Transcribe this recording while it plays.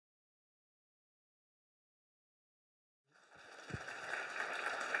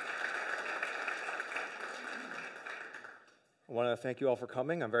I want to thank you all for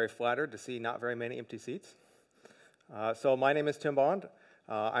coming. I'm very flattered to see not very many empty seats. So my name is Tim Bond.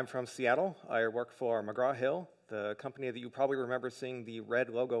 I'm from Seattle. I work for McGraw-Hill, the company that you probably remember seeing the red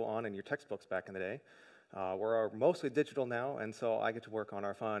logo on in your textbooks back in the day. We're mostly digital now, and so I get to work on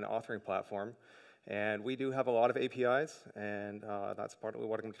our fun authoring platform. And we do have a lot of APIs, and that's partly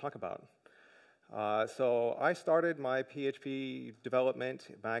what I'm going to talk about. So I started my PHP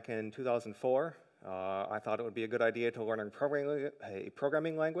development back in 2004. I thought it would be a good idea to learn a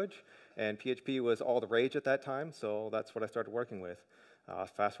programming language, and PHP was all the rage at that time, so that's what I started working with.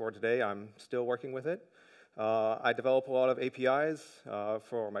 Fast forward today, I'm still working with it. I develop a lot of APIs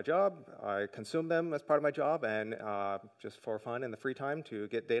for my job. I consume them as part of my job and just for fun in the free time to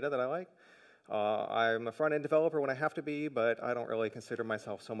get data that I like. I'm a front-end developer when I have to be, but I don't really consider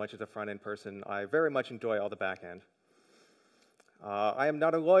myself so much as a front-end person. I very much enjoy all the back-end. I am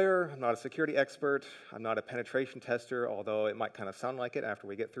not a lawyer, I'm not a security expert, I'm not a penetration tester, although it might kind of sound like it after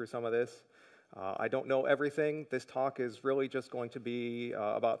we get through some of this. I don't know everything. This talk is really just going to be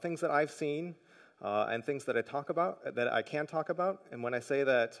about things that I've seen and things that I can talk about. And when I say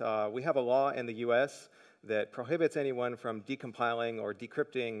that, we have a law in the US that prohibits anyone from decompiling or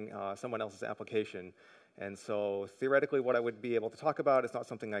decrypting someone else's application. And so theoretically, what I would be able to talk about is not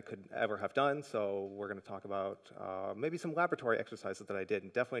something I could ever have done, so we're going to talk about maybe some laboratory exercises that I did,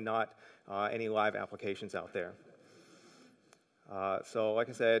 and definitely not any live applications out there. So like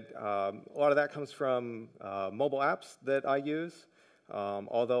I said, a lot of that comes from mobile apps that I use,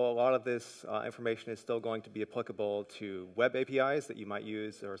 although a lot of this information is still going to be applicable to web APIs that you might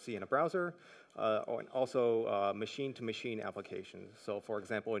use or see in a browser, and also machine-to-machine applications. So for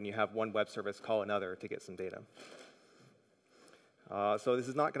example, when you have one web service call another to get some data. So this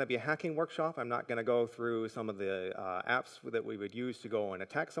is not going to be a hacking workshop. I'm not going to go through some of the apps that we would use to go and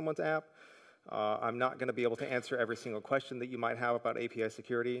attack someone's app. I'm not going to be able to answer every single question that you might have about API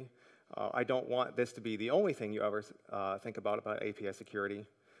security. I don't want this to be the only thing you ever think about API security.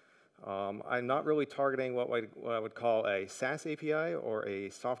 I'm not really targeting what I would call a SaaS API or a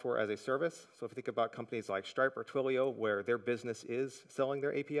software as a service. So if you think about companies like Stripe or Twilio, where their business is selling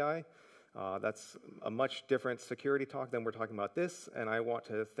their API, that's a much different security talk than we're talking about this. And I want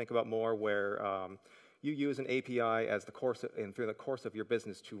to think about more where you use an API as through the course of your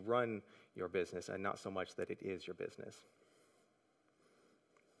business to run your business, and not so much that it is your business.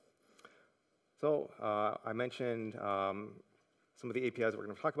 So I mentioned some of the APIs we're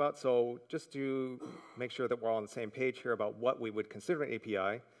going to talk about. So just to make sure that we're all on the same page here about what we would consider an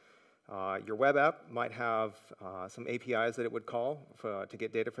API, your web app might have some APIs that it would call to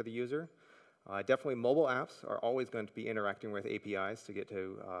get data for the user. Definitely mobile apps are always going to be interacting with APIs to get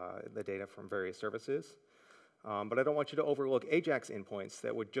to the data from various services. But I don't want you to overlook AJAX endpoints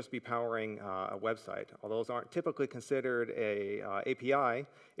that would just be powering a website. Although those aren't typically considered a API,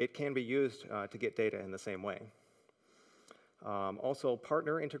 it can be used to get data in the same way. Also,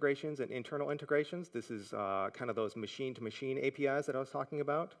 partner integrations and internal integrations. This is kind of those machine-to-machine APIs that I was talking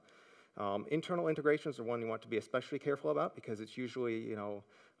about. Internal integrations are one you want to be especially careful about because it's usually,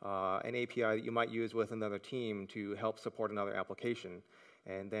 an API that you might use with another team to help support another application.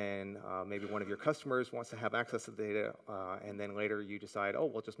 And then maybe one of your customers wants to have access to the data, and then later you decide, oh,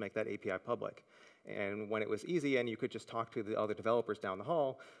 we'll just make that API public. And when it was easy and you could just talk to the other developers down the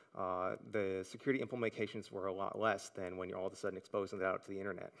hall, the security implications were a lot less than when you're all of a sudden exposing that out to the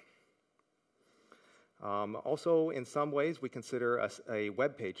internet. Also, in some ways, we consider a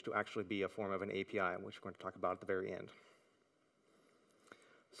web page to actually be a form of an API, which we're going to talk about at the very end.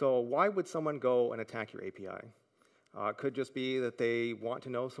 So why would someone go and attack your API? It could just be that they want to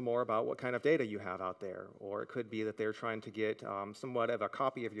know some more about what kind of data you have out there, or it could be that they're trying to get somewhat of a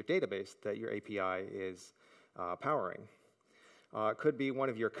copy of your database that your API is powering. It could be one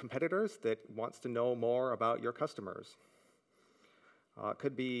of your competitors that wants to know more about your customers. It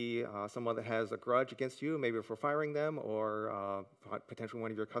could be someone that has a grudge against you, maybe for firing them, or potentially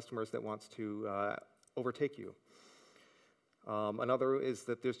one of your customers that wants to overtake you. Another is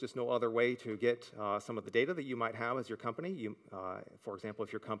that there's just no other way to get some of the data that you might have as your company. For example,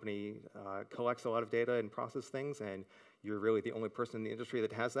 if your company collects a lot of data and processes things and you're really the only person in the industry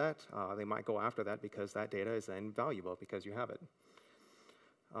that has that, they might go after that because that data is then valuable because you have it.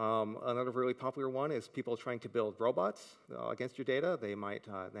 Another really popular one is people trying to build robots against your data. They might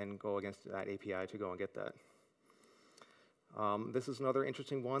then go against that API to go and get that. This is another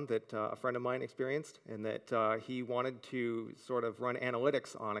interesting one that a friend of mine experienced, in that he wanted to sort of run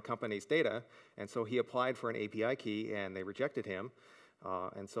analytics on a company's data, and so he applied for an API key, and they rejected him.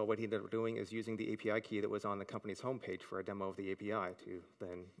 And so what he ended up doing is using the API key that was on the company's homepage for a demo of the API to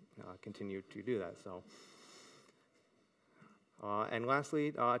then continue to do that. So And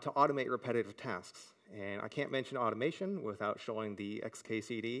lastly, to automate repetitive tasks. And I can't mention automation without showing the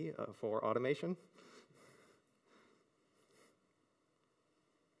XKCD for automation.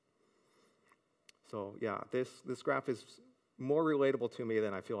 So yeah, this graph is more relatable to me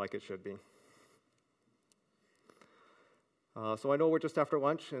than I feel like it should be. So I know we're just after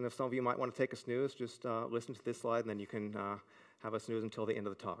lunch, and if some of you might want to take a snooze, just listen to this slide, and then you can have a snooze until the end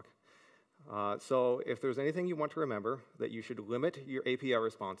of the talk. So if there's anything you want to remember, that you should limit your API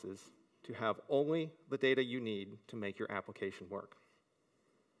responses to have only the data you need to make your application work.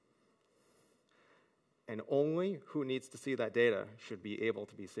 And only who needs to see that data should be able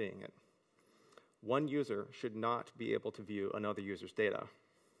to be seeing it. One user should not be able to view another user's data.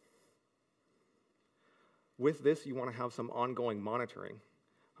 With this, you want to have some ongoing monitoring,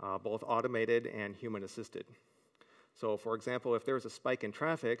 both automated and human-assisted. So for example, if there's a spike in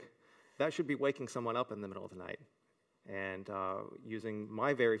traffic, that should be waking someone up in the middle of the night and using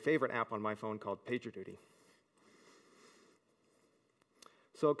my very favorite app on my phone called PagerDuty.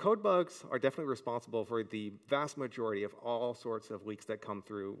 So code bugs are definitely responsible for the vast majority of all sorts of leaks that come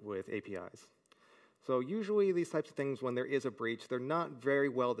through with APIs. So usually these types of things, when there is a breach, they're not very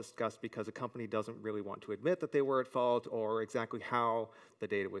well discussed because a company doesn't really want to admit that they were at fault or exactly how the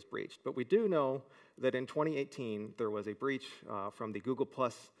data was breached. But we do know that in 2018, there was a breach from the Google+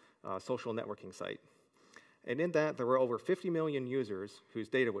 social networking site. And in that, there were over 50 million users whose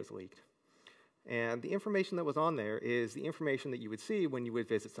data was leaked. And the information that was on there is the information that you would see when you would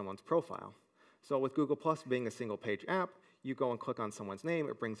visit someone's profile. So with Google+ being a single-page app, you go and click on someone's name,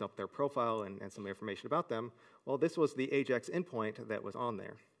 it brings up their profile and some information about them. Well, this was the AJAX endpoint that was on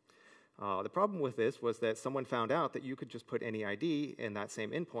there. The problem with this was that someone found out that you could just put any ID in that same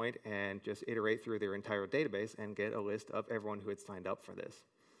endpoint and just iterate through their entire database and get a list of everyone who had signed up for this.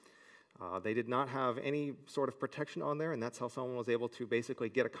 They did not have any sort of protection on there, and that's how someone was able to basically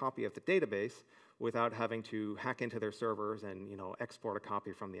get a copy of the database without having to hack into their servers and export a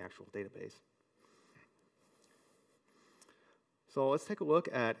copy from the actual database. So let's take a look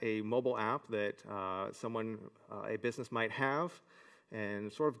at a mobile app that a business might have,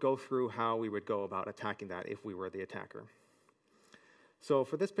 and sort of go through how we would go about attacking that if we were the attacker. So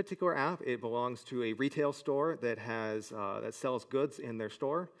for this particular app, it belongs to a retail store that sells goods in their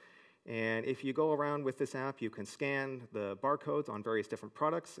store. And if you go around with this app, you can scan the barcodes on various different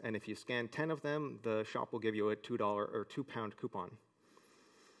products, and if you scan 10 of them, the shop will give you a $2 or £2 coupon.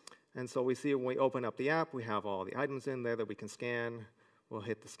 And so we see when we open up the app, we have all the items in there that we can scan. We'll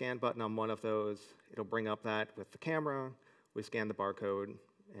hit the scan button on one of those. It'll bring up that with the camera. We scan the barcode,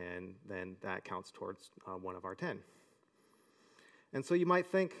 and then that counts towards one of our 10. And so you might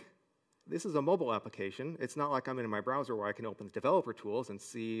think, this is a mobile application. It's not like I'm in my browser where I can open the developer tools and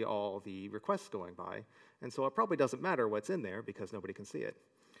see all the requests going by. And so it probably doesn't matter what's in there because nobody can see it.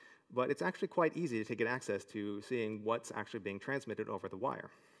 But it's actually quite easy to get access to seeing what's actually being transmitted over the wire.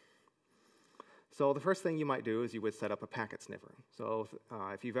 So the first thing you might do is you would set up a packet sniffer. So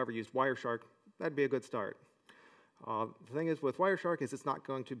if you've ever used Wireshark, that'd be a good start. The thing is with Wireshark is it's not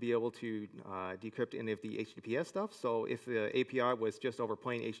going to be able to decrypt any of the HTTPS stuff. So if the API was just over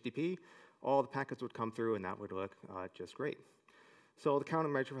plain HTTP, all the packets would come through and that would look just great. So the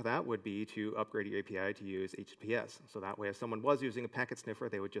countermeasure for that would be to upgrade your API to use HTTPS. So that way if someone was using a packet sniffer,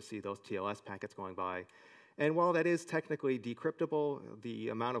 they would just see those TLS packets going by. And while that is technically decryptable, the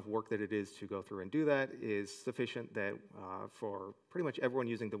amount of work that it is to go through and do that is sufficient that for pretty much everyone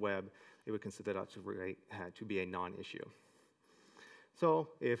using the web, they would consider that to be a non-issue. So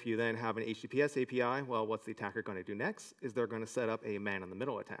if you then have an HTTPS API, well, what's the attacker going to do next? Is they're going to set up a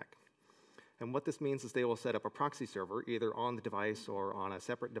man-in-the-middle attack. And what this means is they will set up a proxy server either on the device or on a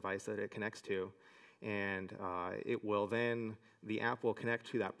separate device that it connects to. And the app will connect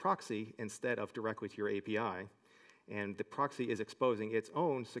to that proxy instead of directly to your API. And the proxy is exposing its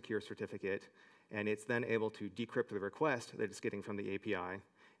own secure certificate, and it's then able to decrypt the request that it's getting from the API,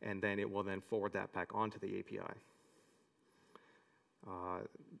 and then it will then forward that back onto the API.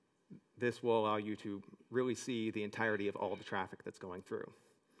 This will allow you to really see the entirety of all the traffic that's going through.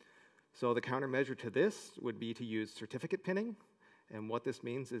 So the countermeasure to this would be to use certificate pinning. And what this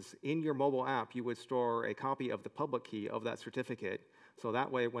means is in your mobile app, you would store a copy of the public key of that certificate. So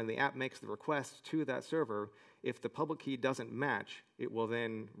that way, when the app makes the request to that server, if the public key doesn't match, it will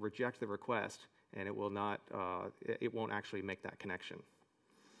then reject the request, and it won't actually make that connection.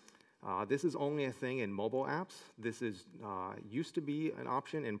 This is only a thing in mobile apps. This used to be an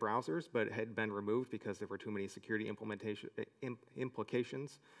option in browsers, but it had been removed because there were too many security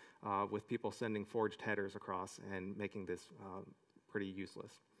implications with people sending forged headers across and making this pretty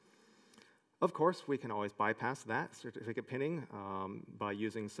useless. Of course, we can always bypass that certificate pinning by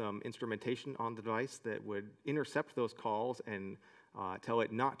using some instrumentation on the device that would intercept those calls and tell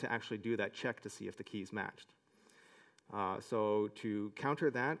it not to actually do that check to see if the key's matched. So to counter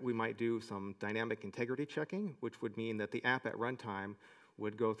that, we might do some dynamic integrity checking, which would mean that the app at runtime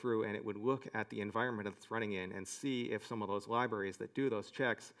would go through and it would look at the environment that it's running in and see if some of those libraries that do those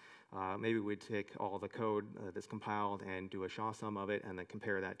checks, maybe we'd take all the code that's compiled and do a SHA sum of it and then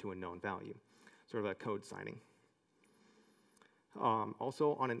compare that to a known value, sort of a code signing.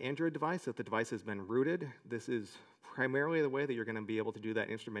 Also, on an Android device, if the device has been rooted, this is primarily the way that you're going to be able to do that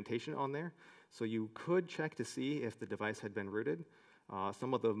instrumentation on there. So you could check to see if the device had been rooted.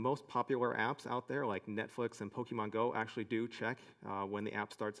 Some of the most popular apps out there, like Netflix and Pokemon Go, actually do check when the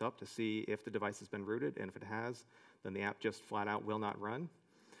app starts up to see if the device has been rooted, and if it has, then the app just flat out will not run.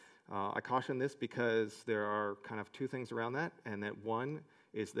 I caution this because there are kind of two things around that, and that one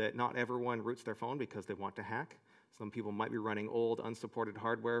is that not everyone roots their phone because they want to hack. Some people might be running old, unsupported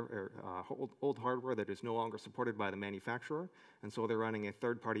hardware, or old hardware that is no longer supported by the manufacturer, and so they're running a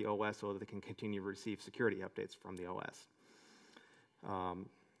third-party OS so that they can continue to receive security updates from the OS.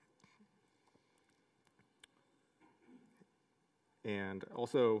 And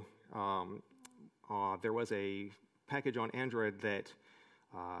also, there was a package on Android that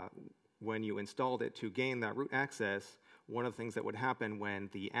when you installed it to gain that root access, one of the things that would happen when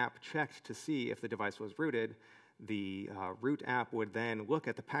the app checked to see if the device was rooted, the root app would then look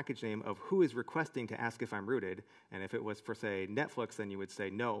at the package name of who is requesting to ask if I'm rooted, and if it was for, say, Netflix, then you would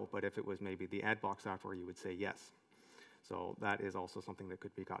say no, but if it was maybe the ad block software, you would say yes. So that is also something that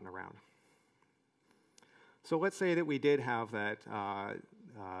could be gotten around. So let's say that we did have that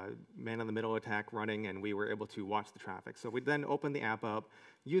man-in-the-middle attack running and we were able to watch the traffic. So we'd then open the app up,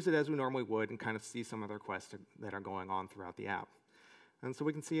 use it as we normally would, and kind of see some of the requests that are going on throughout the app. And so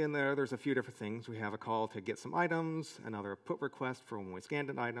we can see in there, there's a few different things. We have a call to get some items, another put request for when we scanned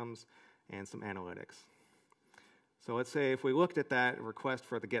in items, and some analytics. So let's say if we looked at that request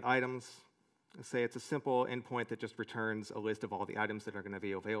for the get items, let's say it's a simple endpoint that just returns a list of all the items that are going to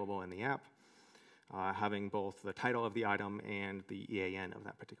be available in the app, having both the title of the item and the EAN of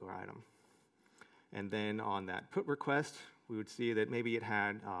that particular item. And then on that put request, we would see that maybe it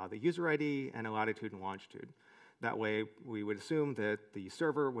had the user ID and a latitude and longitude. That way, we would assume that the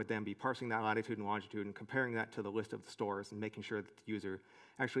server would then be parsing that latitude and longitude and comparing that to the list of the stores and making sure that the user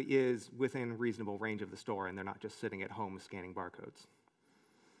actually is within reasonable range of the store and they're not just sitting at home scanning barcodes.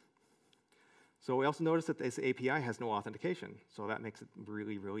 So we also notice that this API has no authentication, so that makes it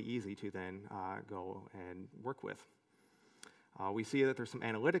really, really easy to then go and work with. We see that there's some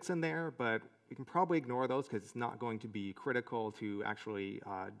analytics in there, but we can probably ignore those because it's not going to be critical to actually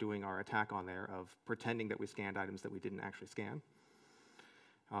doing our attack on there of pretending that we scanned items that we didn't actually scan.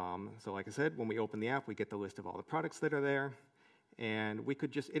 So like I said, when we open the app, we get the list of all the products that are there, and we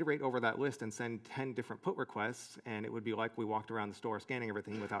could just iterate over that list and send 10 different put requests, and it would be like we walked around the store scanning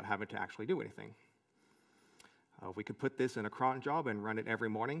everything without having to actually do anything. We could put this in a cron job and run it every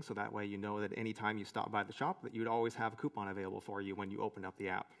morning, so that way you know that any time you stop by the shop that you'd always have a coupon available for you when you open up the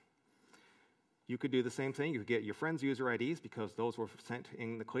app. You could do the same thing. You could get your friends' user IDs because those were sent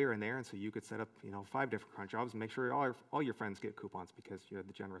in the clear in there, and so you could set up 5 different cron jobs and make sure all your friends get coupons because you're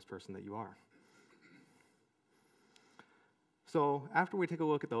the generous person that you are. So after we take a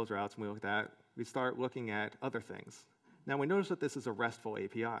look at those routes and we look at that, we start looking at other things. Now we notice that this is a RESTful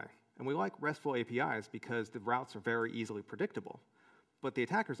API. And we like RESTful APIs because the routes are very easily predictable. But the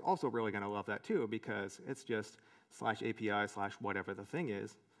attacker's also really going to love that too because it's just /API/whatever the thing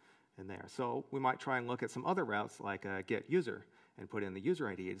is in there. So we might try and look at some other routes like get user and put in the user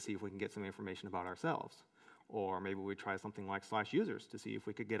ID to see if we can get some information about ourselves. Or maybe we try something like /users to see if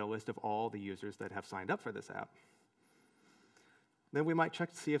we could get a list of all the users that have signed up for this app. Then we might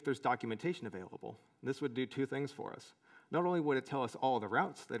check to see if there's documentation available. This would do 2 things for us. Not only would it tell us all the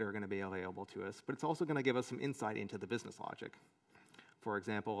routes that are going to be available to us, but it's also going to give us some insight into the business logic. For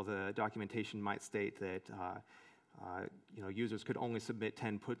example, the documentation might state that users could only submit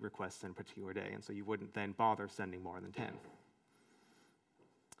 10 put requests in a particular day, and so you wouldn't then bother sending more than 10.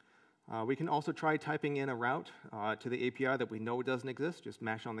 We can also try typing in a route to the API that we know doesn't exist, just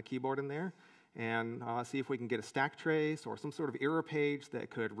mash on the keyboard in there, and see if we can get a stack trace or some sort of error page that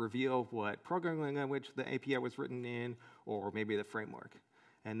could reveal what programming language the API was written in, or maybe the framework.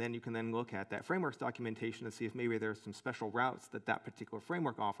 And then you can then look at that framework's documentation to see if maybe there's some special routes that that particular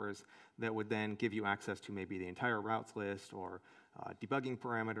framework offers that would then give you access to maybe the entire routes list or debugging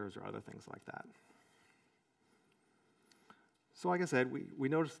parameters or other things like that. So like I said, we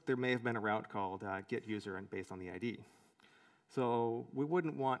noticed there may have been a route called get user and based on the ID. So we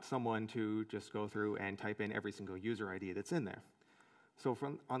wouldn't want someone to just go through and type in every single user ID that's in there. So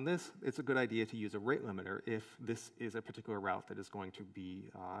on this, it's a good idea to use a rate limiter if this is a particular route that is going to be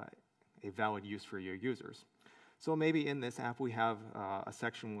a valid use for your users. So maybe in this app we have a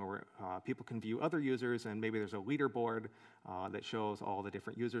section where people can view other users, and maybe there's a leaderboard that shows all the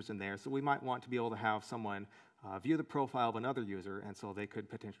different users in there. So we might want to be able to have someone view the profile of another user, and so they could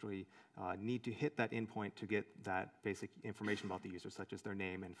potentially need to hit that endpoint to get that basic information about the user, such as their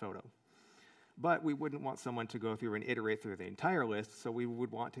name and photo. But we wouldn't want someone to go through and iterate through the entire list, so we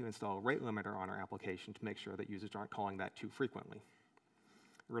would want to install a rate limiter on our application to make sure that users aren't calling that too frequently.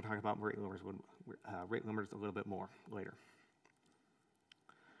 We're going to talk about rate limiters a little bit more later.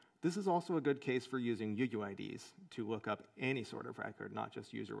 This is also a good case for using UUIDs to look up any sort of record, not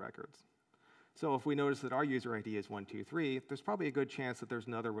just user records. So if we notice that our user ID is 123, there's probably a good chance that there's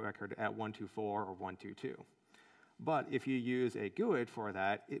another record at 124 or 122. But if you use a GUID for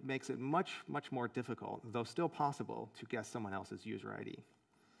that, it makes it much, much more difficult, though still possible, to guess someone else's user ID.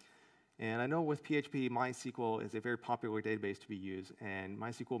 And I know with PHP, MySQL is a very popular database to be used, and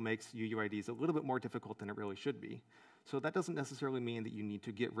MySQL makes UUIDs a little bit more difficult than it really should be. So that doesn't necessarily mean that you need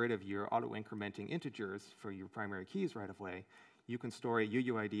to get rid of your auto-incrementing integers for your primary keys right away. You can store a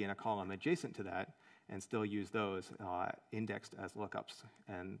UUID in a column adjacent to that and still use those indexed as lookups,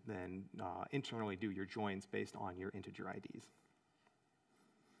 and then internally do your joins based on your integer IDs.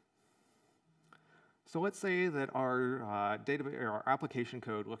 So let's say that our database or our application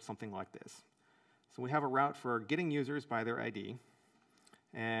code looks something like this. So we have a route for getting users by their ID.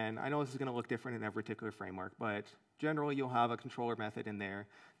 And I know this is going to look different in every particular framework, but generally you'll have a controller method in there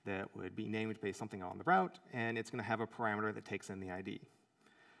that would be named based something on the route, and it's going to have a parameter that takes in the ID.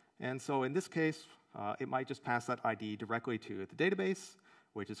 And so in this case, it might just pass that ID directly to the database,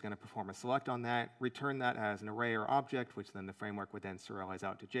 which is going to perform a select on that, return that as an array or object, which then the framework would then serialize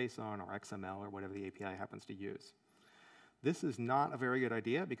out to JSON or XML or whatever the API happens to use. This is not a very good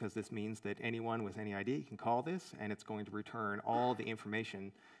idea because this means that anyone with any ID can call this, and it's going to return all the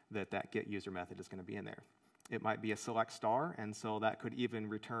information that that get user method is going to be in there. It might be a select star, and so that could even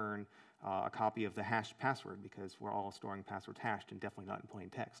return a copy of the hashed password because we're all storing passwords hashed and definitely not in plain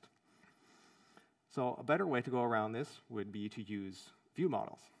text. So a better way to go around this would be to use view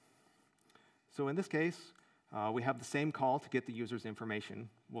models. So in this case, we have the same call to get the user's information.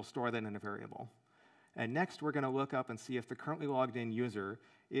 We'll store that in a variable. And next, we're going to look up and see if the currently logged in user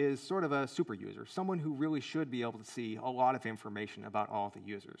is sort of a super user, someone who really should be able to see a lot of information about all of the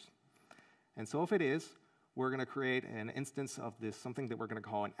users. And so if it is, we're going to create an instance of this, something that we're going to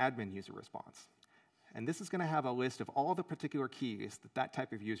call an admin user response. And this is going to have a list of all the particular keys that that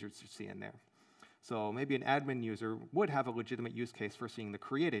type of user should see in there. So maybe an admin user would have a legitimate use case for seeing the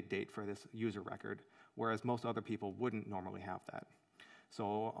created date for this user record, whereas most other people wouldn't normally have that.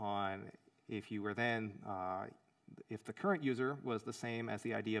 So if you were then, if the current user was the same as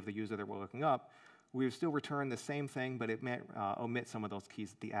the ID of the user that we're looking up, we would still return the same thing, but it might omit some of those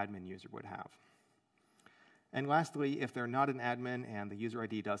keys that the admin user would have. And lastly, if they're not an admin and the user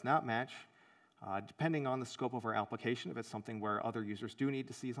ID does not match, depending on the scope of our application, if it's something where other users do need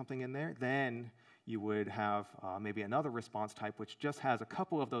to see something in there, then you would have maybe another response type which just has a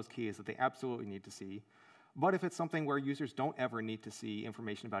couple of those keys that they absolutely need to see. But if it's something where users don't ever need to see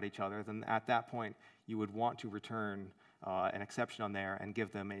information about each other, then at that point, you would want to return an exception on there and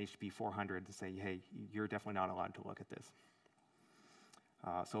give them an HTTP 400 to say, hey, you're definitely not allowed to look at this.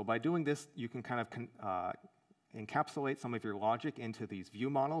 So by doing this, you can kind of encapsulate some of your logic into these view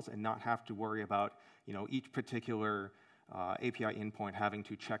models and not have to worry about each particular API endpoint having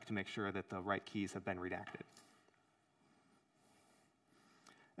to check to make sure that the right keys have been redacted.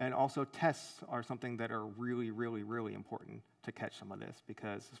 And also tests are something that are really, really, really important to catch some of this,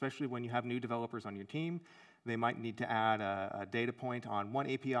 because especially when you have new developers on your team, they might need to add a data point on one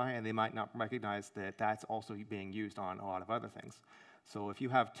API, and they might not recognize that that's also being used on a lot of other things. So if you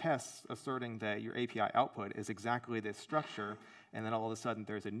have tests asserting that your API output is exactly this structure, and then all of a sudden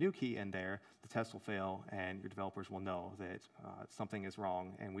there's a new key in there, the test will fail, and your developers will know that something is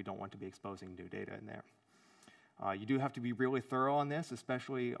wrong, and we don't want to be exposing new data in there. You do have to be really thorough on this,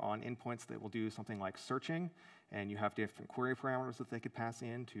 especially on endpoints that will do something like searching, and you have different query parameters that they could pass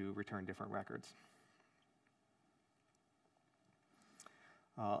in to return different records.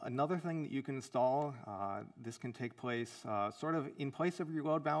 Another thing that you can install, this can take place sort of in place of your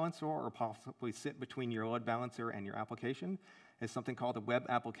load balancer or possibly sit between your load balancer and your application, is something called a web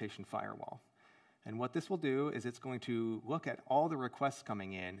application firewall. And what this will do is it's going to look at all the requests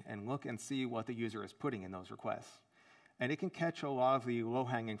coming in and look and see what the user is putting in those requests. And it can catch a lot of the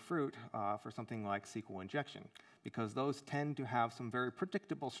low-hanging fruit for something like SQL injection, because those tend to have some very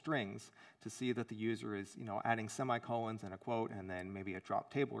predictable strings to see that the user is adding semicolons and a quote and then maybe a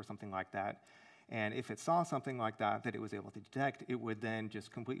drop table or something like that. And if it saw something like that it was able to detect, it would then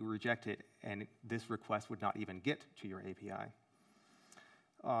just completely reject it, and this request would not even get to your API.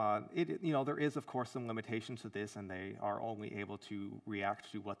 There is, of course, some limitations to this, and they are only able to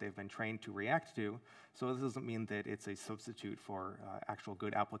react to what they've been trained to react to. So this doesn't mean that it's a substitute for actual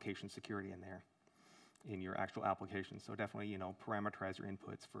good application security in your actual application. So definitely, parameterize your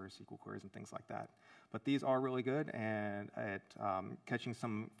inputs for SQL queries and things like that. But these are really good at catching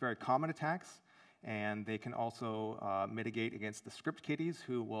some very common attacks, and they can also mitigate against the script kiddies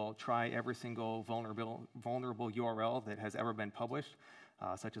who will try every single vulnerable URL that has ever been published.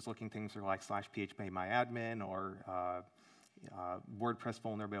 Such as looking things like /phpMyAdmin or WordPress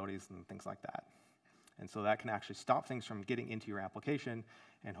vulnerabilities and things like that. And so that can actually stop things from getting into your application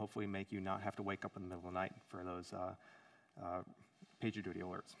and hopefully make you not have to wake up in the middle of the night for those PagerDuty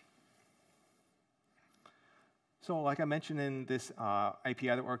alerts. So like I mentioned in this API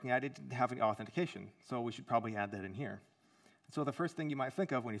that we're working at, it didn't have any authentication, so we should probably add that in here. So the first thing you might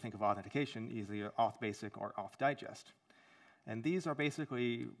think of when you think of authentication is either auth basic or auth digest. And these are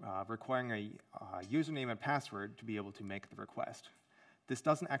basically requiring a username and password to be able to make the request. This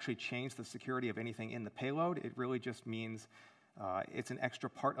doesn't actually change the security of anything in the payload. It really just means it's an extra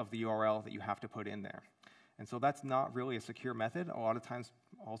part of the URL that you have to put in there. And so that's not really a secure method, a lot of times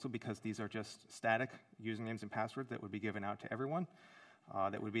also because these are just static usernames and passwords that would be given out to everyone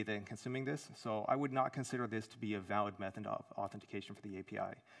that would be then consuming this. So I would not consider this to be a valid method of authentication for the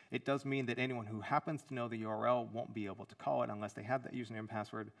API. It does mean that anyone who happens to know the URL won't be able to call it unless they have that username and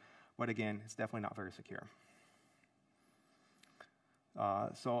password, but again, it's definitely not very secure.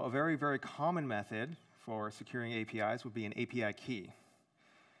 So a very, very common method for securing APIs would be an API key.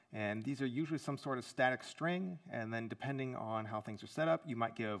 And these are usually some sort of static string, and then depending on how things are set up, you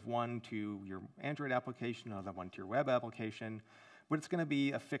might give one to your Android application, another one to your web application, but it's going to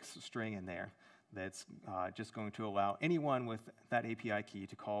be a fixed string in there that's just going to allow anyone with that API key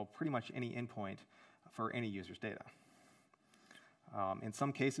to call pretty much any endpoint for any user's data. In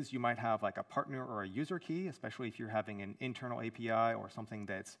some cases, you might have like a partner or a user key, especially if you're having an internal API or something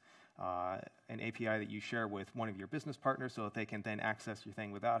that's an API that you share with one of your business partners so that they can then access your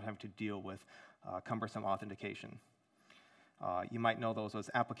thing without having to deal with cumbersome authentication. You might know those as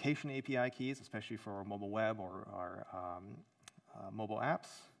application API keys, especially for mobile web or mobile apps.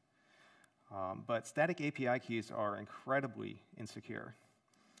 But static API keys are incredibly insecure.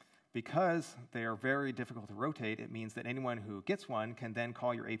 Because they are very difficult to rotate, it means that anyone who gets one can then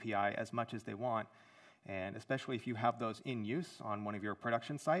call your API as much as they want. And especially if you have those in use on one of your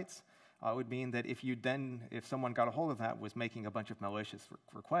production sites, it would mean that if someone got a hold of that, was making a bunch of malicious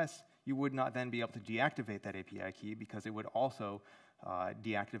requests, you would not then be able to deactivate that API key because it would also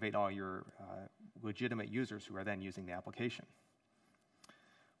deactivate all your legitimate users who are then using the application.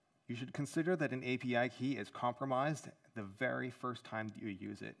 You should consider that an API key is compromised the very first time that you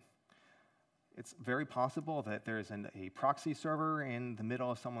use it. It's very possible that there's a proxy server in the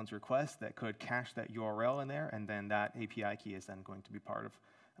middle of someone's request that could cache that URL in there, and then that API key is then going to be part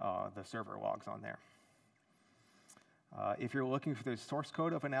of the server logs on there. If you're looking for the source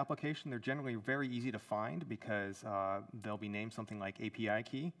code of an application, they're generally very easy to find because they'll be named something like API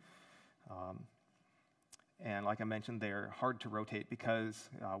key. And like I mentioned, they're hard to rotate because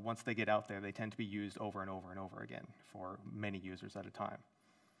once they get out there, they tend to be used over and over and over again for many users at a time.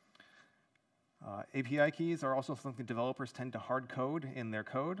 API keys are also something developers tend to hard code in their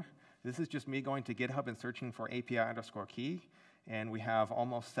code. This is just me going to GitHub and searching for API_key, and we have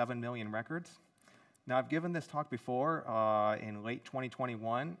almost 7 million records. Now, I've given this talk before in late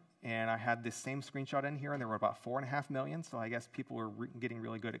 2021, and I had this same screenshot in here, and there were about 4.5 million, so I guess people were getting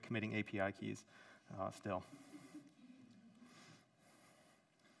really good at committing API keys still.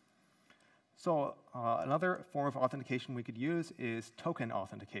 So another form of authentication we could use is token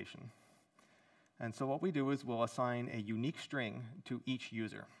authentication. And so what we do is we'll assign a unique string to each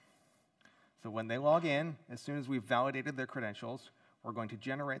user. So when they log in, as soon as we've validated their credentials, we're going to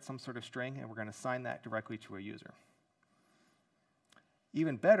generate some sort of string, and we're going to assign that directly to a user.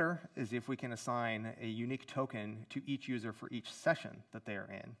 Even better is if we can assign a unique token to each user for each session that they are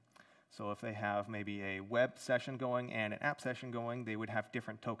in. So if they have maybe a web session going and an app session going, they would have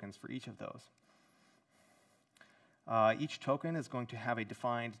different tokens for each of those. Each token is going to have a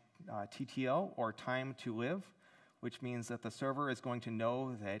defined TTL, or time to live, which means that the server is going to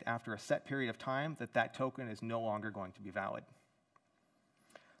know that after a set period of time that that token is no longer going to be valid.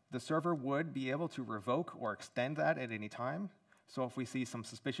 The server would be able to revoke or extend that at any time. So if we see some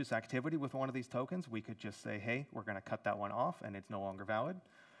suspicious activity with one of these tokens, we could just say, hey, we're going to cut that one off, and it's no longer valid.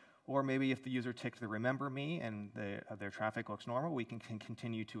 Or maybe if the user ticked the remember me and their traffic looks normal, we can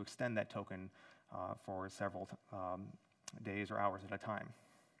continue to extend that token for several days or hours at a time.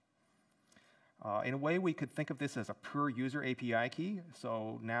 In a way, we could think of this as a per user API key.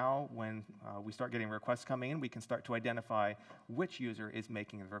 So now when we start getting requests coming in, we can start to identify which user is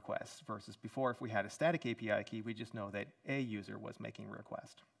making the request, versus before, if we had a static API key, we just know that a user was making a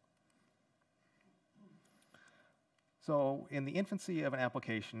request. So in the infancy of an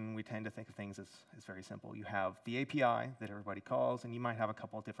application, we tend to think of things as very simple. You have the API that everybody calls, and you might have a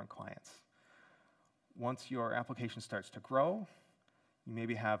couple of different clients. Once your application starts to grow, you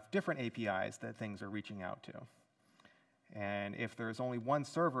maybe have different APIs that things are reaching out to. And if there's only one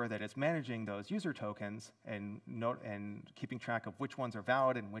server that is managing those user tokens and keeping track of which ones are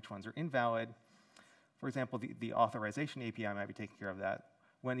valid and which ones are invalid, for example, the authorization API might be taking care of that.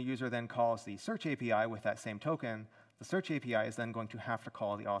 When a user then calls the search API with that same token, the search API is then going to have to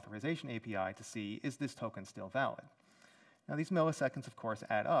call the authorization API to see, is this token still valid? Now, these milliseconds, of course,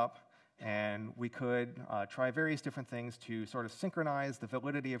 add up, and we could try various different things to sort of synchronize the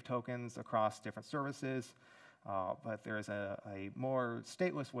validity of tokens across different services, but there's a more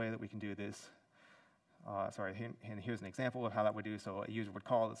stateless way that we can do this. And here's an example of how that would do. So a user would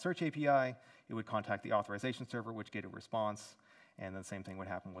call the search API, it would contact the authorization server, which get a response, and the same thing would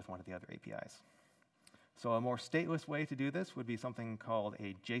happen with one of the other APIs. So a more stateless way to do this would be something called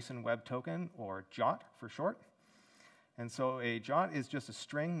a JSON Web Token, or JWT for short. And so a JWT is just a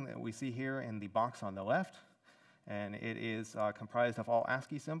string that we see here in the box on the left, and it is comprised of all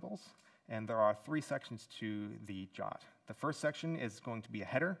ASCII symbols, and there are 3 sections to the JWT. The first section is going to be a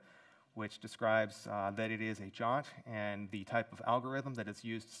header, which describes that it is a JWT and the type of algorithm that is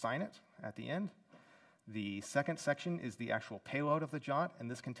used to sign it at the end. The second section is the actual payload of the JWT,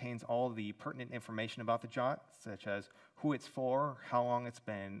 and this contains all the pertinent information about the JWT, such as who it's for, how long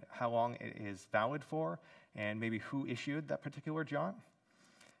it is valid for, and maybe who issued that particular JWT.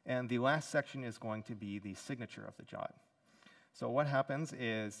 And the last section is going to be the signature of the JWT. So what happens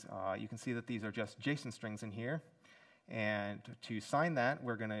is you can see that these are just JSON strings in here. And to sign that,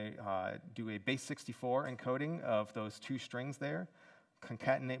 we're going to do a base 64 encoding of those 2 strings there,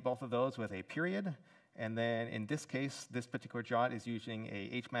 concatenate both of those with a period. And then in this case, this particular JWT is using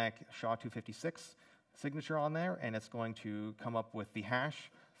a HMAC SHA-256 signature on there, and it's going to come up with the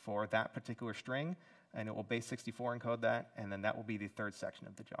hash for that particular string, and it will base 64 encode that, and then that will be the third section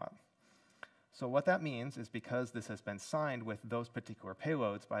of the JWT. So what that means is, because this has been signed with those particular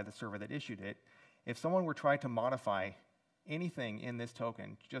payloads by the server that issued it, if someone were trying to modify anything in this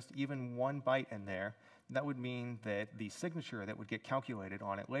token, just even 1 byte in there, that would mean that the signature that would get calculated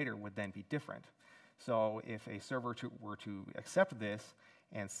on it later would then be different. So if a server were to accept this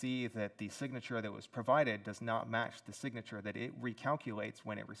and see that the signature that was provided does not match the signature that it recalculates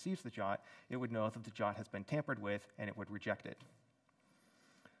when it receives the JWT, it would know that the JWT has been tampered with, and it would reject it.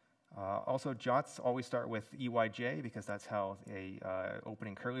 Also, JWTs always start with EYJ, because that's how a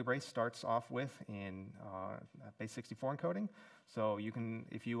opening curly brace starts off with in base 64 encoding. So you can,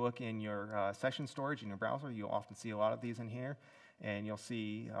 if you look in your session storage in your browser, you'll often see a lot of these in here, and you'll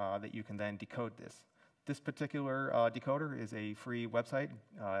see that you can then decode this. This particular decoder is a free website,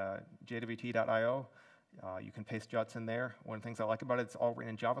 jwt.io. You can paste JWTs in there. One of the things I like about it, it's all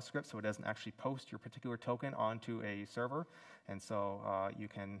written in JavaScript, so it doesn't actually post your particular token onto a server. And so you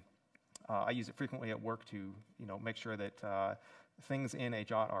can, I use it frequently at work to make sure that things in a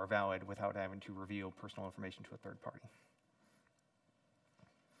JWT are valid without having to reveal personal information to a third party.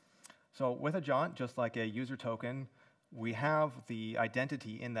 So with a JWT, just like a user token, we have the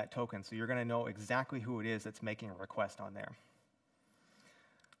identity in that token, so you're going to know exactly who it is that's making a request on there.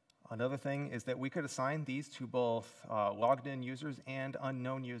 Another thing is that we could assign these to both logged in users and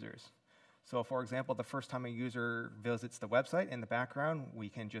unknown users. So for example, the first time a user visits the website, in the background, we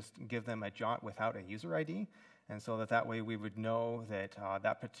can just give them a JWT without a user ID, and so that way we would know that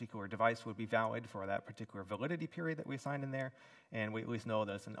that particular device would be valid for that particular validity period that we assigned in there, and we at least know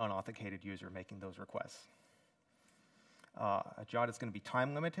that it's an unauthenticated user making those requests. A JWT is going to be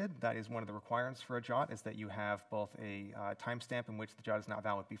time limited. That is one of the requirements for a JWT, is that you have both a timestamp in which the JWT is not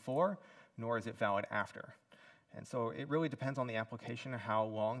valid before, nor is it valid after. And so it really depends on the application how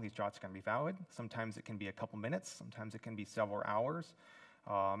long these JWTs are going to be valid. Sometimes it can be a couple minutes. Sometimes it can be several hours.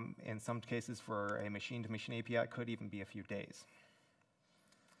 In some cases, for a machine-to-machine API, it could even be a few days.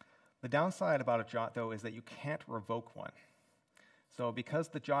 The downside about a JWT, though, is that you can't revoke one. So because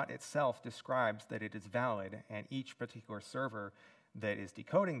the JWT itself describes that it is valid, and each particular server that is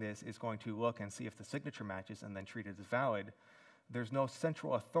decoding this is going to look and see if the signature matches and then treat it as valid. There's no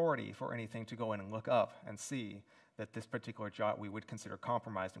central authority for anything to go in and look up and see that this particular jot we would consider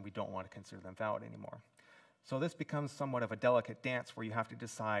compromised and we don't want to consider them valid anymore. So this becomes somewhat of a delicate dance where you have to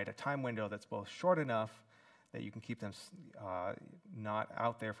decide a time window that's both short enough that you can keep them not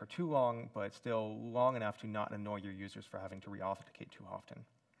out there for too long, but still long enough to not annoy your users for having to re-authenticate too often.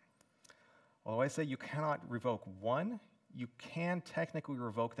 Although I say you cannot revoke one, you can technically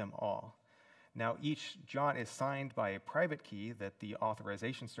revoke them all. Now, each jot is signed by a private key that the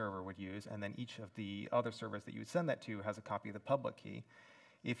authorization server would use, and then each of the other servers that you would send that to has a copy of the public key.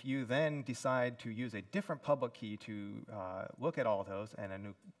 If you then decide to use a different public key to look at all of those and a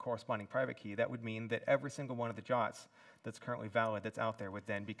new corresponding private key, that would mean that every single one of the jots that's currently valid that's out there would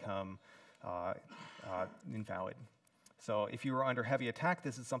then become invalid. So if you were under heavy attack,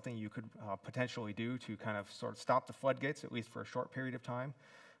 this is something you could potentially do to kind of sort of stop the floodgates, at least for a short period of time.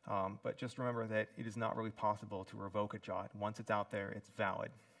 But just remember that it is not really possible to revoke a jot. Once it's out there, it's valid.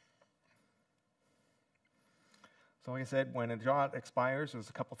 So like I said, when a jot expires,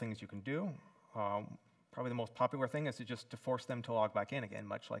 there's a couple things you can do. Probably the most popular thing is to force them to log back in again,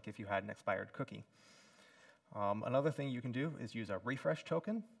 much like if you had an expired cookie. Another thing you can do is use a refresh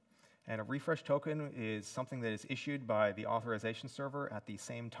token. And a refresh token is something that is issued by the authorization server at the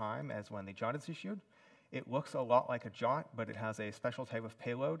same time as when the jot is issued. It looks a lot like a jot, but it has a special type of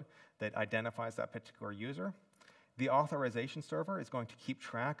payload that identifies that particular user. The authorization server is going to keep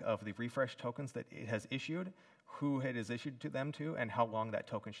track of the refresh tokens that it has issued, who it is issued to them to, and how long that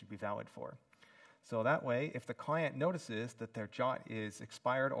token should be valid for. So that way, if the client notices that their jot is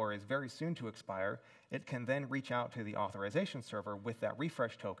expired or is very soon to expire, it can then reach out to the authorization server with that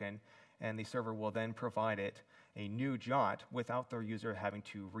refresh token, and the server will then provide it a new jot without the user having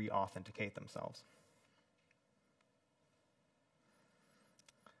to re-authenticate themselves.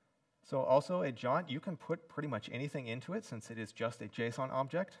 So also a jot, you can put pretty much anything into it since it is just a JSON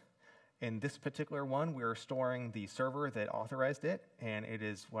object. In this particular one, we're storing the server that authorized it, and it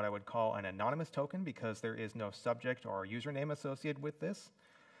is what I would call an anonymous token because there is no subject or username associated with this.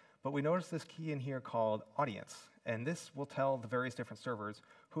 But we notice this key in here called audience, and this will tell the various different servers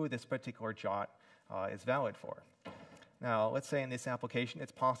who this particular jot is valid for. Now, let's say in this application,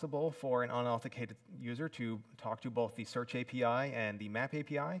 it's possible for an unauthenticated user to talk to both the search API and the map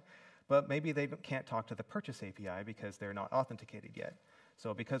API, but maybe they can't talk to the purchase API because they're not authenticated yet.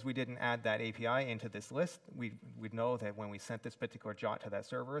 So because we didn't add that API into this list, we'd know that when we sent this particular jot to that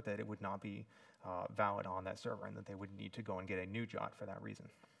server, that it would not be valid on that server and that they would need to go and get a new jot for that reason.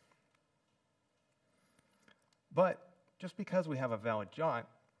 But just because we have a valid jot,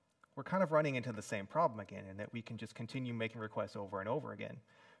 we're kind of running into the same problem again in that we can just continue making requests over and over again.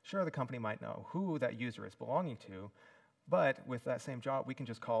 Sure, the company might know who that user is belonging to, but with that same jot, we can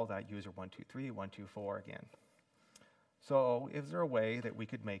just call that user 123, 124 again. So is there a way that we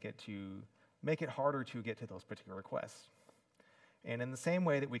could make it harder to get to those particular requests? And in the same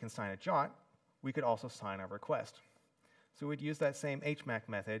way that we can sign a jot, we could also sign a request. So we'd use that same HMAC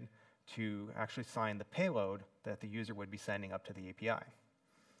method to actually sign the payload that the user would be sending up to the API.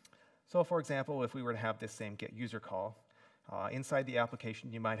 So for example, if we were to have this same get user call, inside the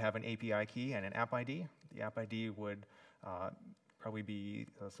application you might have an API key and an app ID. The app ID would probably be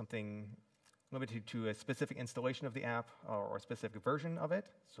something limited to a specific installation of the app or a specific version of it,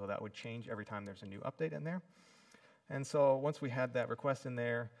 so that would change every time there's a new update in there. And so once we had that request in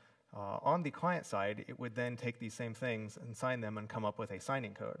there, on the client side, it would then take these same things and sign them and come up with a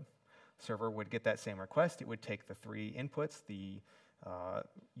signing code. Server would get that same request. It would take the three inputs, the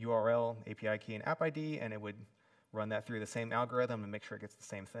URL, API key, and app ID, and it would run that through the same algorithm and make sure it gets the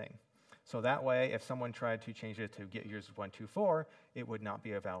same thing. So that way, if someone tried to change it to get user 124, it would not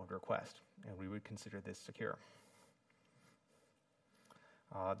be a valid request, and we would consider this secure.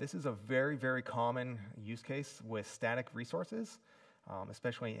 This is a very, very common use case with static resources,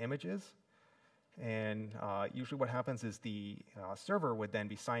 especially images. And usually what happens is the server would then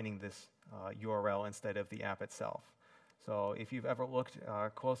be signing this URL instead of the app itself. So if you've ever looked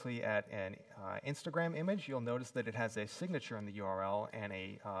closely at an Instagram image, you'll notice that it has a signature in the URL and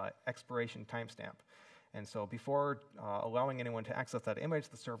a expiration timestamp. And so before allowing anyone to access that image,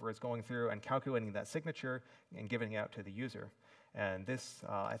 the server is going through and calculating that signature and giving it out to the user. And this,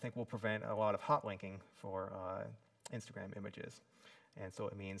 I think, will prevent a lot of hot linking for Instagram images. And so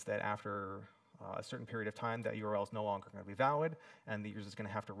it means that after a certain period of time, that URL is no longer going to be valid, and the user is going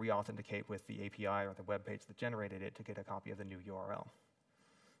to have to re-authenticate with the API or the web page that generated it to get a copy of the new URL.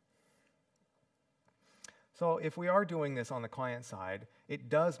 So if we are doing this on the client side, it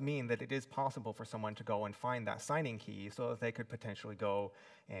does mean that it is possible for someone to go and find that signing key so that they could potentially go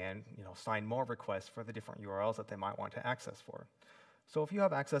and sign more requests for the different URLs that they might want to access for. So if you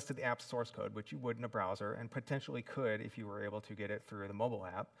have access to the app's source code, which you would in a browser, and potentially could if you were able to get it through the mobile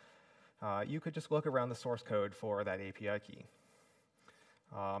app, you could just look around the source code for that API key.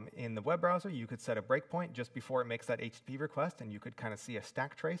 In the web browser, you could set a breakpoint just before it makes that HTTP request, and you could kind of see a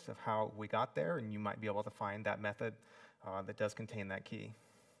stack trace of how we got there, and you might be able to find that method that does contain that key.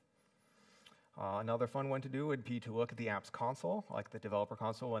 Another fun one to do would be to look at the app's console, like the developer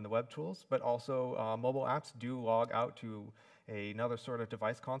console and the web tools, but also mobile apps do log out to another sort of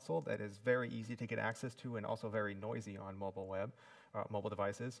device console that is very easy to get access to and also very noisy on mobile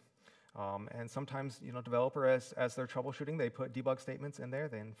devices. And sometimes, developers, as they're troubleshooting, they put debug statements in there,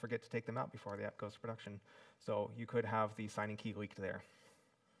 then forget to take them out before the app goes to production. So you could have the signing key leaked there.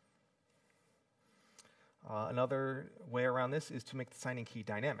 Another way around this is to make the signing key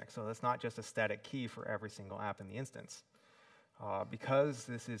dynamic. So that's not just a static key for every single app in the instance. Because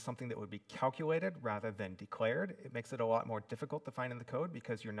this is something that would be calculated rather than declared, it makes it a lot more difficult to find in the code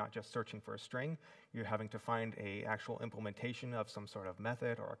because you're not just searching for a string, you're having to find an actual implementation of some sort of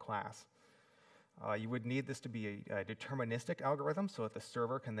method or a class. You would need this to be a deterministic algorithm so that the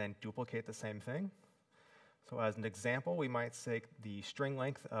server can then duplicate the same thing. So as an example, we might take the string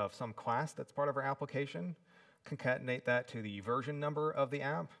length of some class that's part of our application, concatenate that to the version number of the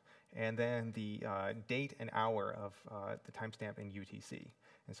app, and then the date and hour of the timestamp in UTC.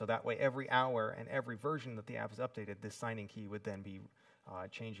 And so that way, every hour and every version that the app is updated, this signing key would then be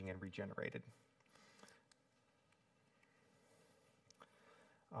changing and regenerated.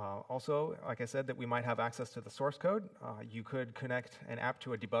 Also, like I said, that we might have access to the source code. You could connect an app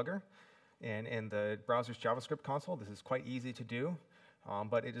to a debugger. And in the browser's JavaScript console, this is quite easy to do.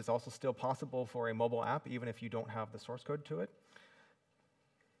 But it is also still possible for a mobile app, even if you don't have the source code to it.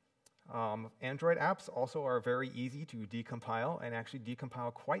 Android apps also are very easy to decompile and actually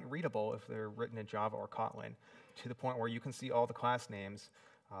decompile quite readable if they're written in Java or Kotlin, to the point where you can see all the class names.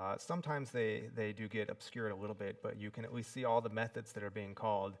 Sometimes they do get obscured a little bit, but you can at least see all the methods that are being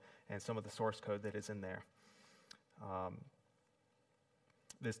called and some of the source code that is in there.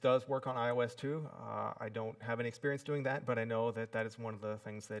 This does work on iOS too. I don't have any experience doing that, but I know that that is one of the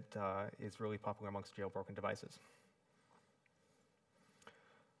things that is really popular amongst jailbroken devices.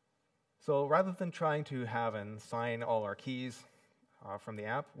 So rather than trying to have and sign all our keys from the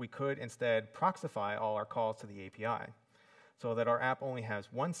app, we could instead proxify all our calls to the API so that our app only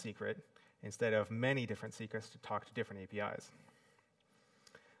has one secret instead of many different secrets to talk to different APIs.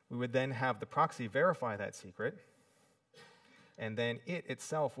 We would then have the proxy verify that secret, and then it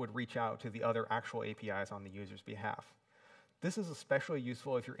itself would reach out to the other actual APIs on the user's behalf. This is especially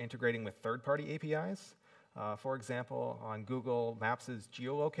useful if you're integrating with third-party APIs. For example, on Google Maps'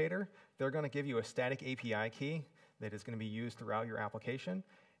 geolocator, they're going to give you a static API key that is going to be used throughout your application.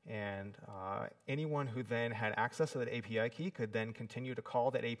 And anyone who then had access to that API key could then continue to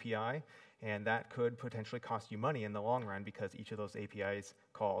call that API, and that could potentially cost you money in the long run because each of those API's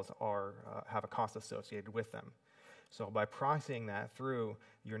calls have a cost associated with them. So by processing that through,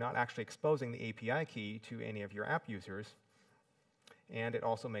 you're not actually exposing the API key to any of your app users, and it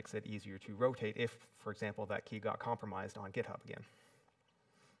also makes it easier to rotate if, for example, that key got compromised on GitHub again.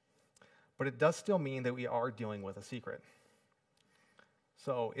 But it does still mean that we are dealing with a secret.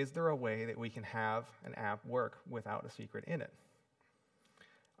 So is there a way that we can have an app work without a secret in it?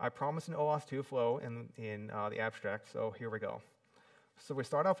 I promised an OAuth 2 flow in the abstract, so here we go. So we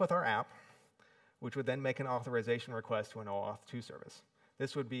start off with our app, which would then make an authorization request to an OAuth 2 service.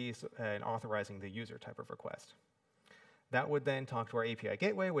 This would be an authorizing the user type of request. That would then talk to our API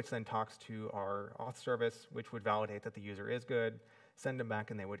gateway, which then talks to our auth service, which would validate that the user is good, send them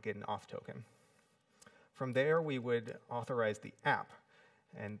back, and they would get an auth token. From there, we would authorize the app.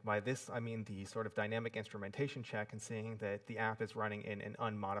 And by this, I mean the sort of dynamic instrumentation check and seeing that the app is running in an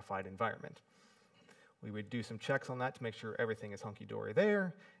unmodified environment. We would do some checks on that to make sure everything is hunky-dory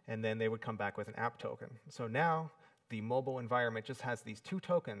there, and then they would come back with an app token. So now, the mobile environment just has these two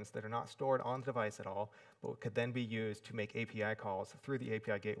tokens that are not stored on the device at all, but could then be used to make API calls through the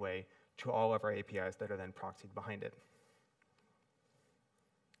API gateway to all of our APIs that are then proxied behind it.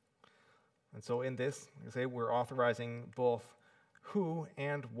 And so in this, we're authorizing both who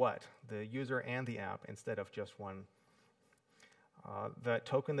and what, the user and the app, instead of just one. That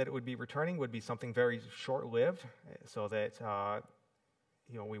token that it would be returning would be something very short-lived, so that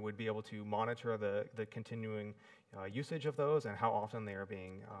we would be able to monitor the continuing usage of those and how often they are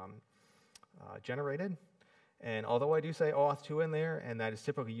being generated. And although I do say OAuth 2 in there, and that is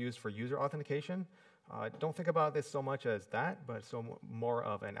typically used for user authentication, Don't think about this so much as that, but more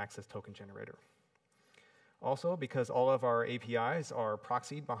of an access token generator. Also, because all of our APIs are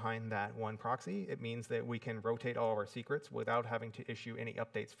proxied behind that one proxy, it means that we can rotate all of our secrets without having to issue any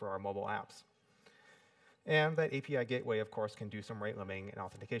updates for our mobile apps. And that API gateway, of course, can do some rate limiting and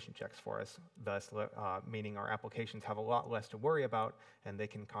authentication checks for us, thus meaning our applications have a lot less to worry about, and they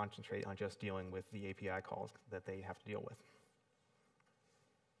can concentrate on just dealing with the API calls that they have to deal with.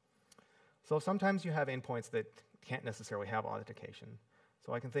 So sometimes you have endpoints that can't necessarily have authentication.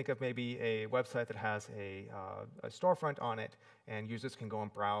 So I can think of maybe a website that has a storefront on it, and users can go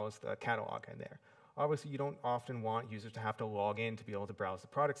and browse the catalog in there. Obviously, you don't often want users to have to log in to be able to browse the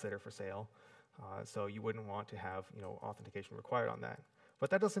products that are for sale, so you wouldn't want to have authentication required on that.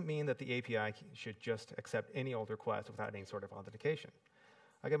 But that doesn't mean that the API should just accept any old request without any sort of authentication.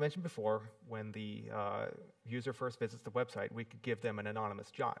 Like I mentioned before, when the user first visits the website, we could give them an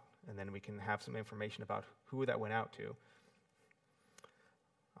anonymous jot, and then we can have some information about who that went out to.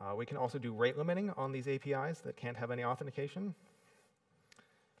 We can also do rate limiting on these APIs that can't have any authentication.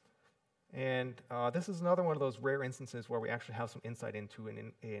 And this is another one of those rare instances where we actually have some insight into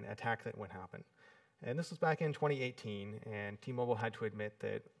an attack that would happen. And this was back in 2018, and T-Mobile had to admit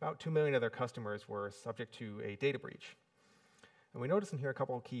that about 2 million of their customers were subject to a data breach. And we notice in here a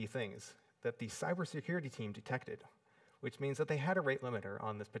couple of key things that the cybersecurity team detected, which means that they had a rate limiter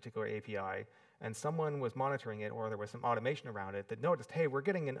on this particular API, and someone was monitoring it, or there was some automation around it that noticed, hey, we're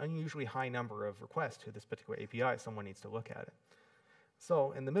getting an unusually high number of requests to this particular API. Someone needs to look at it.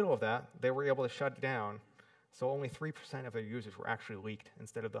 So in the middle of that, they were able to shut it down, so only 3% of their users were actually leaked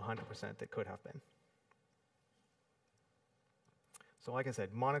instead of the 100% that could have been. So like I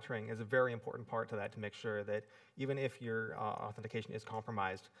said, monitoring is a very important part to that to make sure that even if your authentication is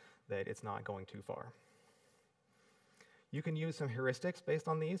compromised, that it's not going too far. You can use some heuristics based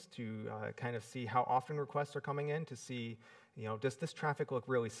on these to kind of see how often requests are coming in to see, does this traffic look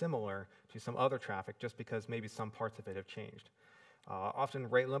really similar to some other traffic just because maybe some parts of it have changed. Often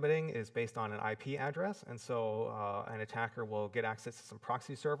rate limiting is based on an IP address, and so an attacker will get access to some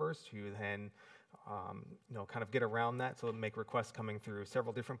proxy servers to then kind of get around that, so make requests coming through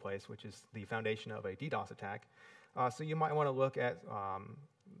several different places, which is the foundation of a DDoS attack. So you might want to look at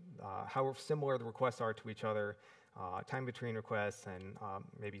how similar the requests are to each other, time between requests, and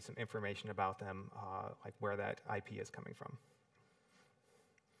maybe some information about them, like where that IP is coming from.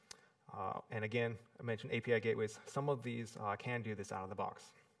 And again, I mentioned API gateways. Some of these can do this out of the box.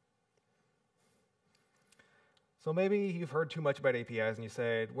 So maybe you've heard too much about APIs and you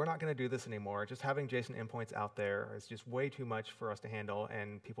said, we're not going to do this anymore. Just having JSON endpoints out there is just way too much for us to handle,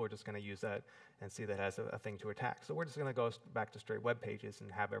 and people are just going to use that and see that as a thing to attack. So we're just going to go back to straight web pages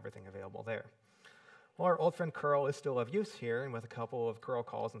and have everything available there. Well, our old friend curl is still of use here, and with a couple of curl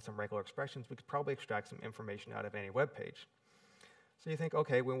calls and some regular expressions, we could probably extract some information out of any web page. So you think,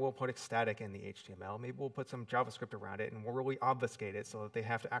 okay, we'll put static in the HTML. Maybe we'll put some JavaScript around it, and we'll really obfuscate it so that they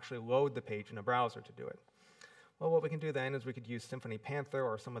have to actually load the page in a browser to do it. Well, what we can do then is we could use Symfony Panther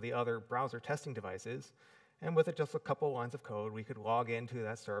or some of the other browser testing devices, and with just a couple lines of code, we could log into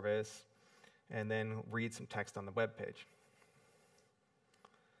that service and then read some text on the web page.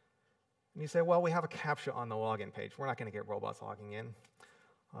 And you say, well, we have a CAPTCHA on the login page. We're not going to get robots logging in.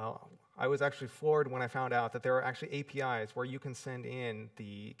 Well, I was actually floored when I found out that there are actually APIs where you can send in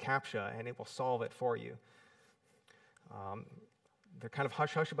the CAPTCHA and it will solve it for you. They're kind of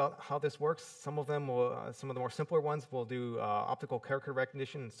hush-hush about how this works. Some of them will, some of the more simpler ones will do optical character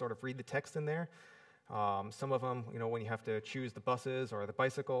recognition and sort of read the text in there. Some of them, when you have to choose the buses or the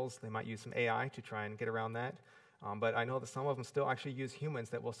bicycles, they might use some AI to try and get around that. But I know that some of them still actually use humans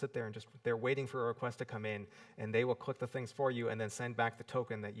that will sit there and they're waiting for a request to come in, and they will click the things for you and then send back the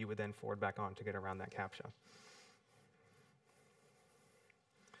token that you would then forward back on to get around that CAPTCHA.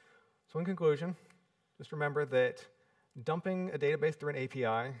 So in conclusion, just remember that dumping a database through an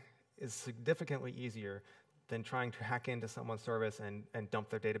API is significantly easier than trying to hack into someone's service and dump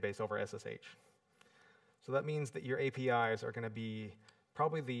their database over SSH. So that means that your APIs are going to be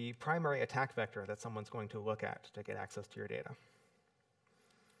probably the primary attack vector that someone's going to look at to get access to your data.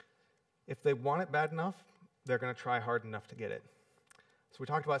 If they want it bad enough, they're going to try hard enough to get it. So we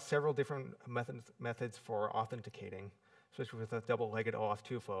talked about several different methods for authenticating, especially with a double-legged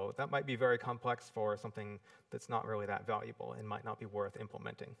OAuth2 flow. That might be very complex for something that's not really that valuable and might not be worth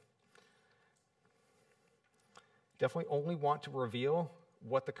implementing. Definitely only want to reveal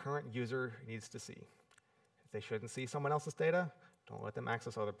what the current user needs to see. If they shouldn't see someone else's data, don't let them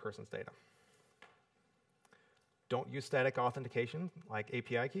access other person's data. Don't use static authentication like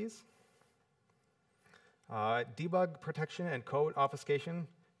API keys. Debug protection and code obfuscation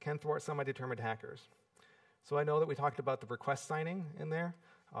can thwart semi-determined hackers. So I know that we talked about the request signing in there.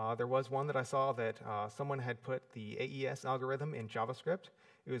 There was one that I saw that someone had put the AES algorithm in JavaScript.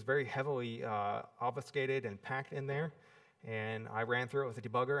 It was very heavily obfuscated and packed in there. And I ran through it with a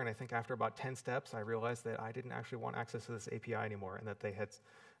debugger, and I think after about 10 steps, I realized that I didn't actually want access to this API anymore, and that they had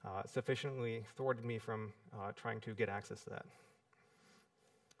sufficiently thwarted me from trying to get access to that.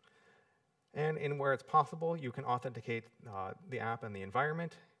 And in where it's possible, you can authenticate the app and the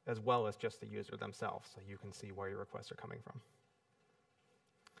environment, as well as just the user themselves, so you can see where your requests are coming from.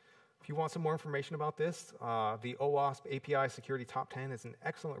 If you want some more information about this, the OWASP API Security Top 10 is an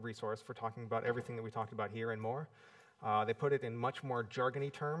excellent resource for talking about everything that we talked about here and more. They put it in much more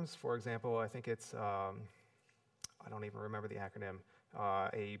jargony terms. For example, I think it's, I don't even remember the acronym,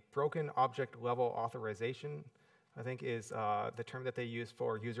 a broken object level authorization, I think is the term that they use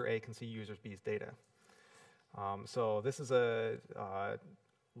for user A can see user B's data. So this is a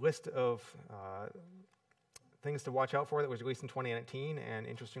list of things to watch out for that was released in 2019, and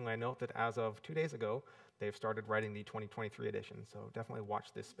interestingly I note that as of 2 days ago, they've started writing the 2023 edition, so definitely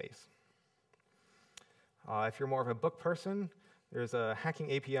watch this space. If you're more of a book person, there's a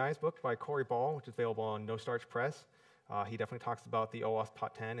Hacking APIs book by Corey Ball, which is available on No Starch Press. He definitely talks about the OWASP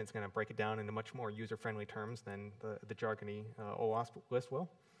Top 10. It's going to break it down into much more user-friendly terms than the jargony OWASP list will.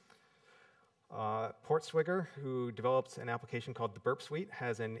 Portswigger, who develops an application called the Burp Suite,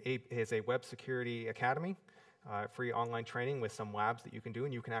 has a web security academy, free online training with some labs that you can do,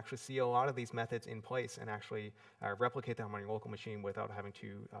 and you can actually see a lot of these methods in place and actually replicate them on your local machine without having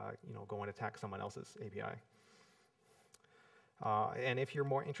to go and attack someone else's API. And if you're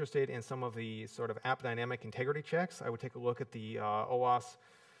more interested in some of the sort of app dynamic integrity checks, I would take a look at the OWASP,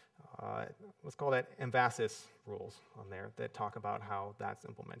 let's call that Emphasis rules on there that talk about how that's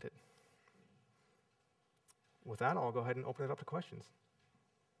implemented. With that, I'll go ahead and open it up to questions.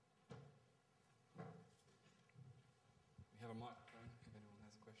 We have a microphone if anyone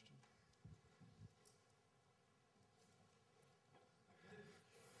has a question.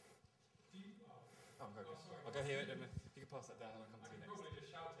 I'll go here. You can pass that down and I'll come to you next. Probably just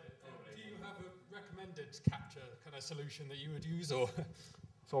shout it. Do you have a recommended capture kind of solution that you would use, or?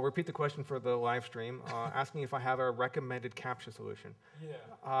 So I'll repeat the question for the live stream, asking if I have a recommended capture solution. Yeah.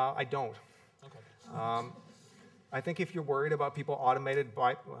 I don't. Okay. I think if you're worried about people automated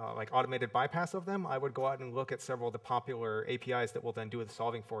bypass of them, I would go out and look at several of the popular APIs that will then do the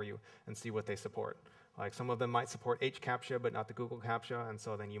solving for you and see what they support. Like some of them might support HCAPTCHA, but not the Google CAPTCHA, and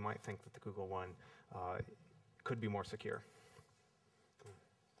so then you might think that the Google one could be more secure.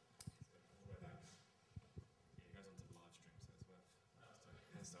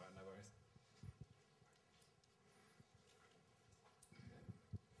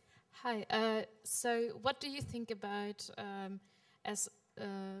 Hi. So what do you think about as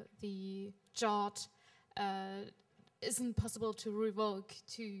the JART isn't possible to revoke,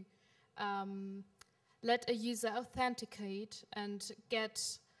 to let a user authenticate and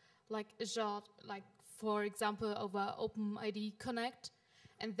get like a JART, like for example over OpenID Connect,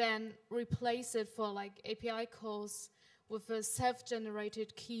 and then replace it for like API calls with a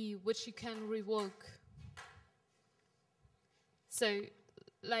self-generated key which you can revoke? So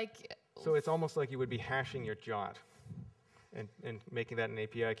So it's almost like you would be hashing your JOT and making that an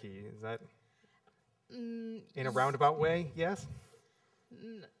API key. Is that in a roundabout way? Yes?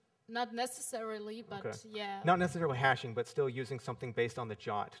 Not necessarily, but okay. Yeah. Not necessarily hashing, but still using something based on the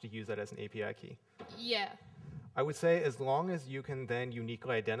JOT to use that as an API key. Yeah. I would say as long as you can then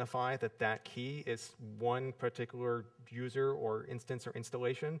uniquely identify that that key is one particular user or instance or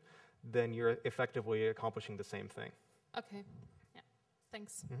installation, then you're effectively accomplishing the same thing. Okay. Yeah.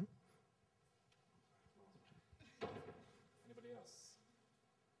 Thanks. Mm-hmm. Anybody else?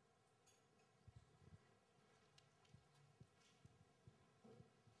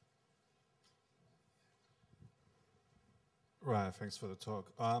 Right, thanks for the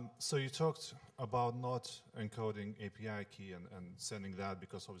talk. So you talked about not encoding API key and sending that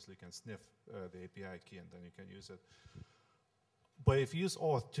because obviously you can sniff the API key and then you can use it. But if you use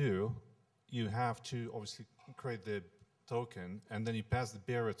auth2, you have to obviously create the token and then you pass the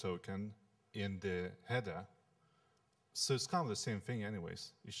bearer token in the header. So it's kind of the same thing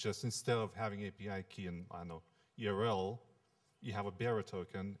anyways. It's just instead of having API key in, I don't know, URL, you have a bearer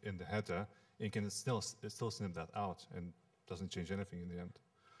token in the header and you can still snip that out and doesn't change anything in the end.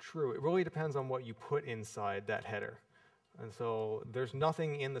 True. It really depends on what you put inside that header. And so there's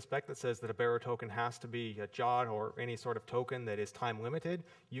nothing in the spec that says that a bearer token has to be a JOT or any sort of token that is time limited.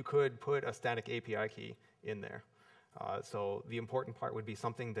 You could put a static API key in there. So the important part would be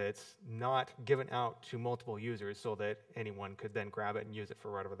something that's not given out to multiple users so that anyone could then grab it and use it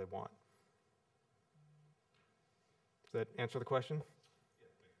for whatever they want. Does that answer the question?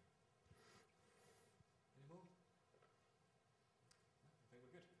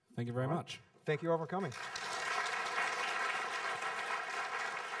 Thank you very much. Thank you all for coming.